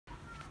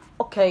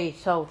Okay,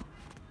 so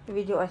the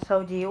video I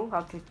showed you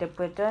how to tap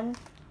button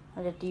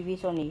on the TV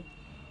Sony.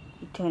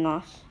 You turn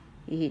on,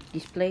 you hit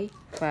display,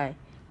 file,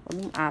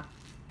 volume up,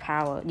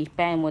 power,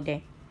 display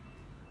mode.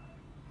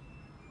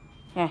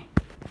 Yeah,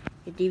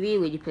 the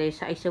TV will display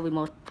size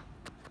remote.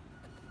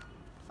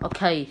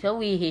 Okay, so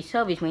we hit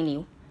service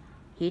menu,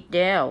 hit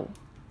down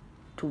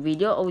to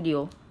video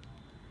audio,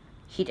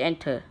 hit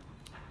enter,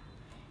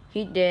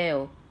 hit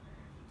down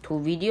to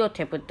video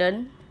tap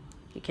button.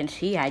 You can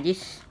see like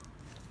this.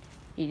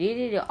 It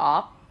is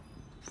off,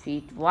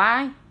 hit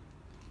Y.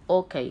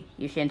 Okay,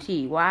 you can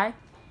see Y.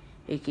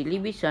 You can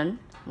calibration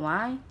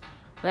Y.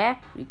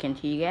 Gap, you can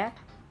see gap.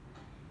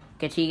 You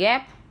can see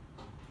gap.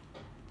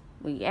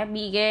 We gap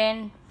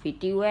begin,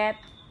 50 gap.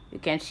 You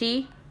can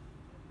see.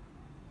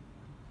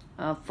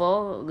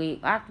 For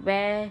react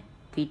where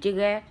 50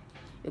 gap.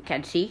 You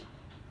can see.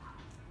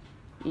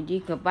 You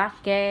dig a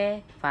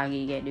basket,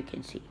 5 gap. You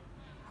can see.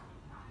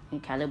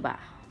 In color bar,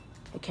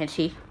 you can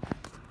see.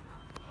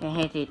 And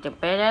here is the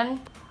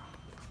pattern.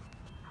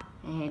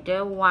 And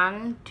here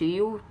 1,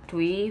 2,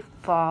 3,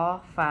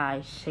 4,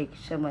 5, 6,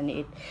 7,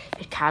 8.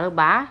 The color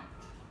bar.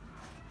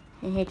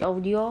 And here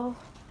audio.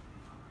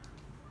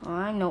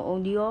 Alright, no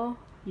audio.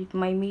 It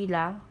made me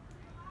loud.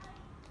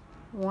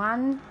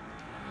 1,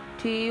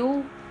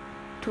 2,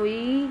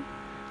 3,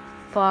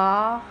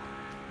 4,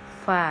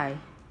 5,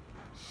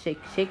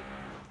 6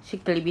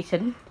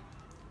 television.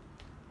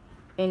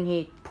 And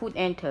he put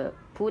enter,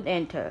 put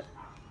enter,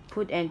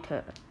 put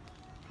enter.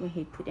 When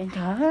he put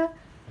enter,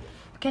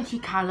 you can see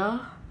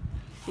color.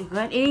 He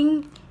got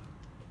in.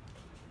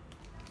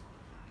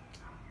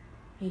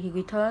 He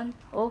return.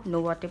 Oh,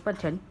 no water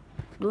button.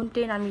 Don't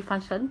turn on me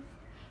function.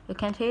 You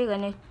can see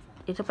when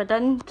it's a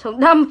button. So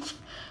dumb.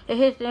 It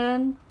hit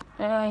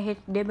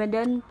the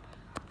button.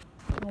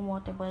 No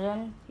more the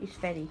button.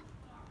 It's ready.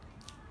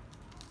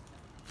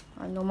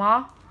 No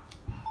more.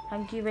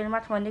 Thank you very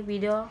much for this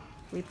video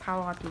with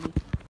Power TV.